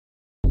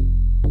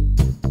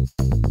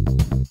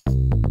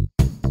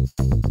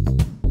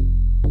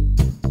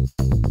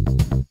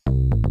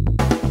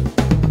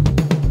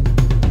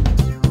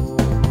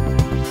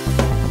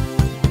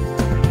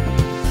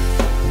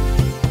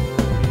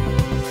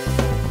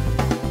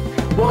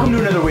Welcome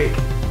to another week.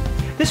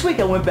 This week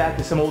I went back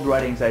to some old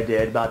writings I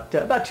did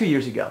about 2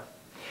 years ago.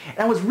 And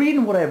I was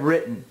reading what I've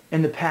written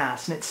in the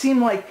past, and it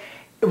seemed like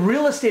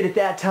real estate at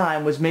that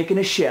time was making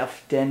a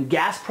shift, and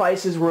gas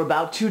prices were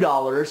about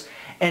 $2,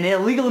 and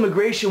illegal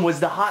immigration was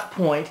the hot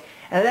point,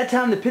 and at that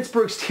time the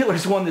Pittsburgh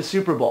Steelers won the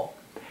Super Bowl.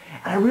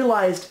 And I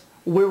realized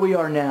where we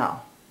are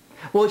now.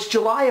 Well, it's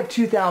July of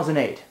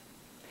 2008,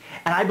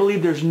 and I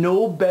believe there's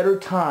no better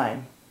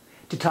time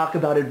to talk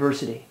about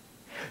adversity.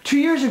 2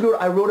 years ago,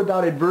 I wrote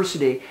about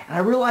adversity, and I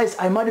realized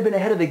I might have been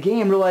ahead of the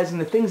game, realizing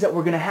the things that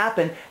were going to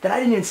happen that I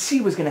didn't even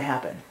see was going to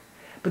happen.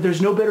 But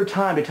there's no better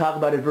time to talk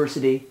about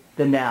adversity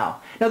than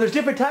now. Now, there's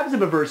different types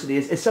of adversity,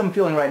 as I'm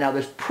feeling right now.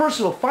 There's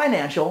personal,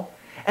 financial,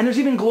 and there's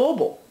even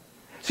global.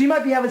 So you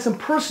might be having some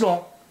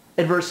personal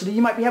adversity,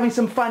 you might be having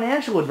some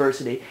financial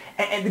adversity,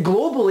 and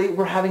globally,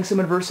 we're having some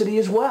adversity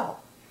as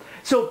well.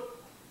 So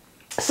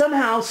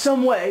somehow,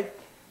 some way,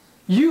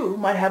 you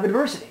might have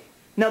adversity.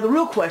 Now, the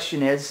real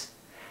question is,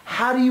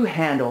 how do you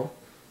handle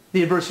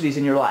the adversities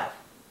in your life?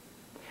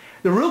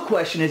 The real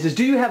question is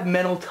do you have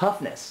mental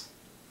toughness?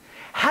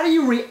 How do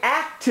you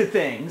react to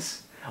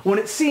things when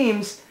it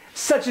seems,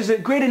 such as a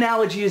great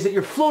analogy is that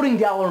you're floating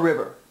down a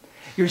river.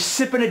 You're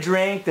sipping a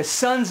drink, the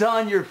sun's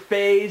on your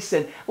face,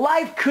 and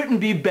life couldn't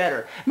be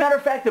better. Matter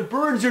of fact, the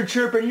birds are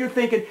chirping, and you're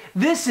thinking,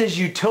 this is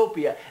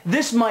utopia.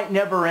 This might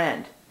never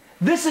end.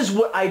 This is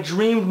what I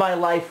dreamed my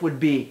life would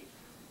be.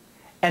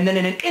 And then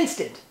in an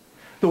instant,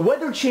 the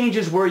weather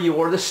changes where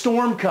you are, the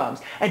storm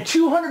comes, and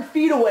 200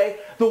 feet away,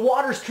 the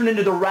waters turn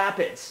into the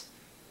rapids.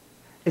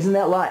 Isn't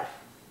that life?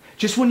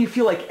 Just when you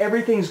feel like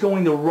everything's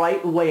going the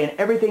right way and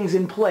everything's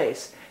in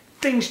place,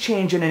 things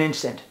change in an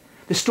instant.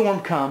 The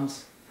storm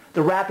comes,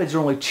 the rapids are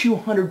only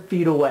 200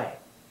 feet away.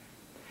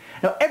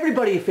 Now,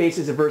 everybody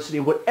faces adversity,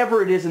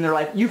 whatever it is in their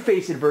life, you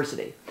face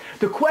adversity.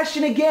 The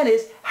question again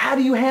is, how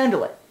do you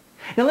handle it?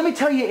 Now, let me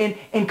tell you,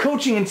 in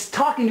coaching and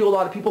talking to a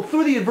lot of people,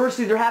 through the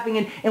adversity they're having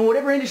in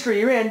whatever industry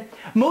you're in,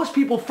 most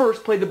people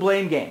first play the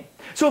blame game.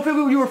 So if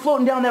you were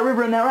floating down that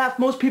river in that raft,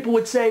 most people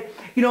would say,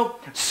 you know,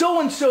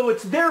 so-and-so,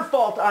 it's their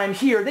fault I'm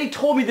here. They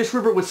told me this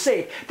river was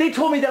safe. They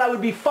told me that I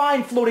would be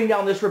fine floating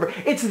down this river.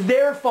 It's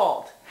their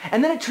fault.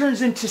 And then it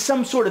turns into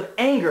some sort of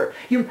anger.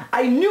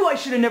 I knew I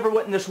should have never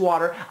went in this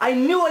water. I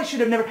knew I should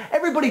have never.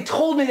 Everybody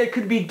told me that it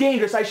could be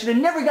dangerous. I should have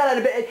never got out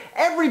of bed.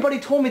 Everybody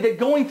told me that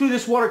going through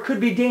this water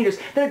could be dangerous.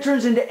 Then it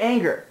turns into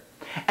anger.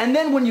 And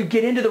then when you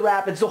get into the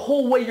rapids, the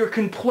whole way you're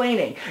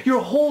complaining. You're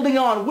holding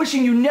on,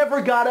 wishing you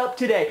never got up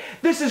today.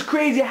 This is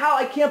crazy. How?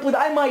 I can't believe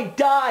I might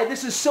die.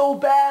 This is so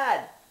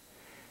bad.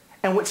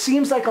 And what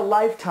seems like a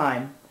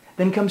lifetime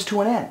then comes to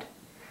an end.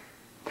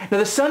 Now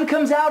the sun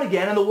comes out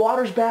again and the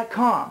water's back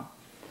calm.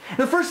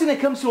 The first thing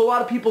that comes to a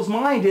lot of people's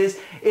mind is,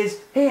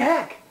 hey,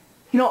 heck,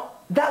 you know,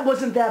 that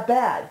wasn't that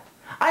bad.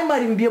 I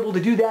might even be able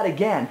to do that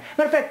again.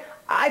 Matter of fact,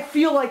 I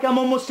feel like I'm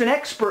almost an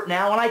expert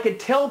now, and I could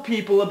tell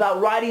people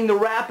about riding the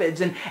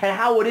rapids and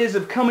how it is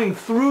of coming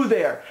through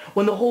there,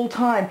 when the whole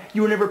time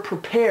you were never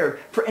prepared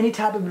for any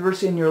type of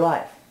adversity in your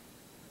life.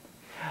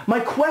 My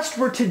quest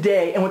for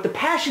today, and with the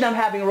passion I'm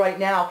having right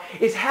now,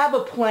 is have a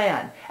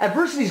plan.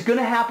 Adversity is going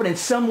to happen in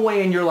some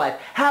way in your life.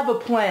 Have a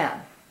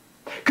plan.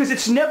 Because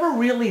it's never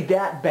really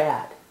that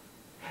bad.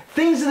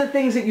 Things are the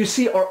things that you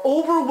see are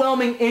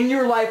overwhelming in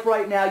your life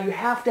right now. You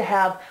have to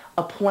have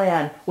a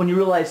plan when you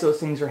realize those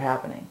things are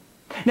happening.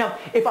 Now,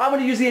 if I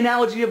want to use the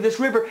analogy of this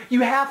river,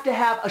 you have to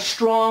have a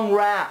strong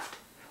raft,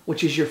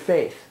 which is your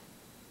faith.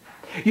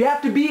 You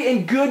have to be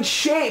in good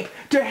shape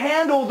to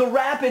handle the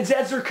rapids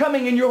as they're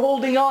coming and you're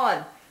holding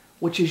on,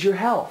 which is your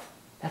health.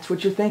 That's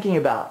what you're thinking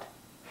about.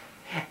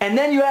 And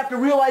then you have to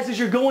realize as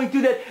you're going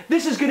through that,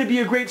 this is going to be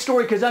a great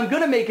story because I'm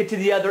going to make it to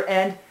the other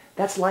end.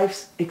 That's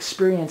life's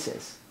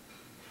experiences.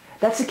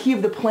 That's the key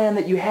of the plan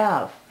that you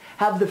have.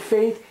 Have the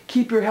faith,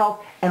 keep your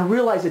health, and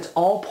realize it's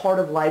all part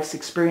of life's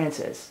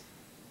experiences.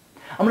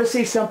 I'm going to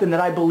say something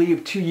that I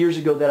believe 2 years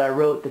ago that I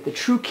wrote, that the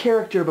true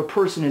character of a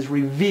person is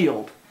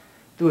revealed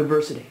through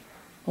adversity.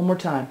 One more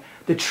time.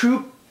 The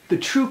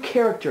true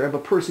character of a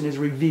person is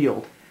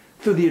revealed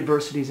through the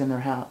adversities in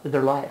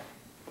their life.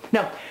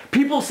 Now,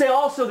 people say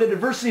also that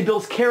adversity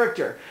builds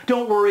character.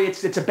 Don't worry,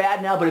 it's a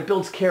bad now, but it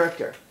builds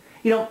character.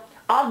 You know,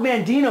 Og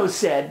Mandino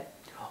said,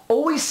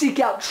 always seek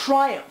out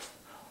triumph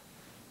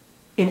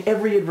in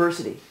every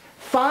adversity.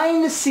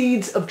 Find the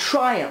seeds of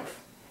triumph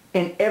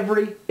in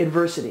every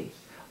adversity.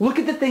 Look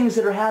at the things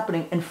that are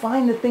happening and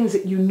find the things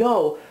that you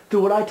know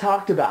through what I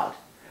talked about,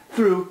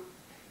 through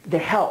the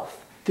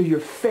health, through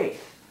your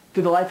faith,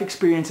 through the life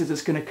experiences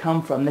it's going to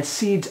come from. The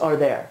seeds are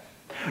there.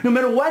 No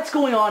matter what's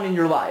going on in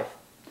your life,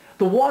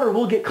 the water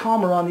will get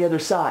calmer on the other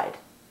side.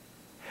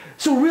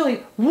 So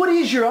really, what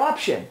is your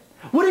option?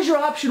 What is your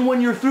option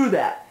when you're through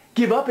that?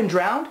 Give up and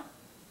drown?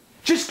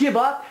 Just give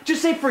up?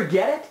 Just say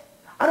forget it?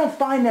 I don't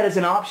find that as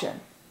an option.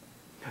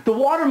 The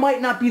water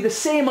might not be the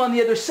same on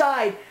the other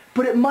side,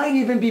 but it might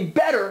even be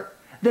better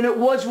than it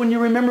was when you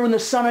remember when the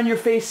sun on your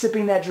face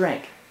sipping that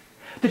drink.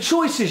 The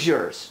choice is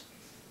yours.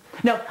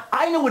 Now,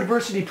 I know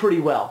adversity pretty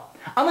well.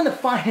 I'm on the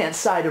finance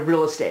side of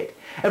real estate.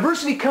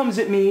 Adversity comes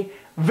at me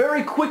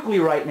very quickly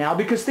right now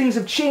because things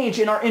have changed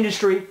in our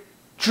industry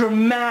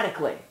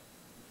dramatically.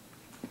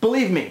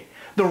 Believe me,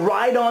 the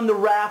ride on the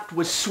raft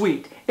was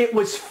sweet. It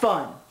was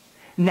fun.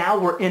 Now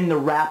we're in the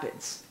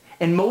rapids.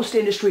 In most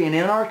industry and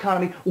in our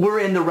economy, we're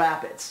in the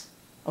rapids.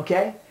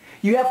 Okay?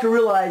 You have to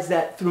realize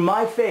that through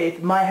my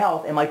faith, my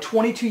health, and my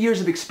 22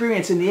 years of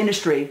experience in the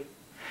industry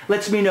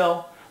lets me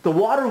know the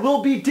water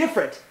will be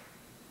different,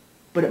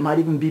 but it might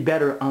even be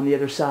better on the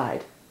other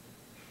side.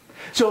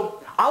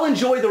 So I'll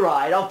enjoy the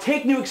ride, I'll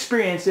take new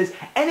experiences,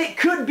 and it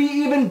could be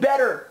even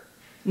better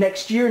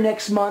next year,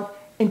 next month,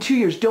 in 2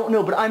 years, don't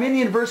know. But I'm in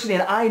the adversity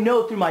and I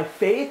know through my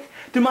faith,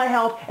 through my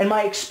health, and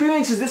my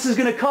experiences this is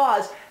going to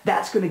cause,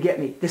 that's going to get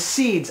me. The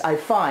seeds I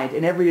find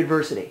in every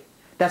adversity.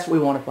 That's what we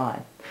want to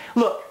find.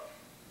 Look,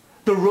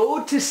 the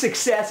road to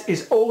success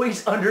is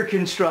always under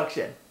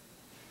construction.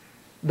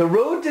 The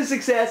road to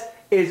success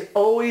is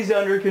always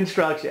under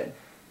construction.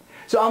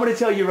 So I'm going to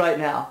tell you right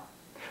now,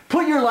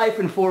 put your life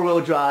in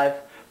four-wheel drive,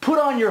 put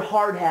on your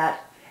hard hat,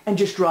 and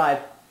just drive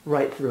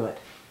right through it.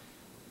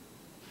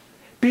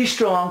 Be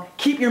strong,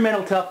 keep your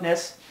mental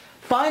toughness,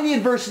 find the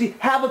adversity,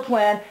 have a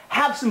plan,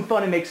 have some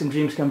fun, and make some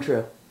dreams come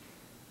true.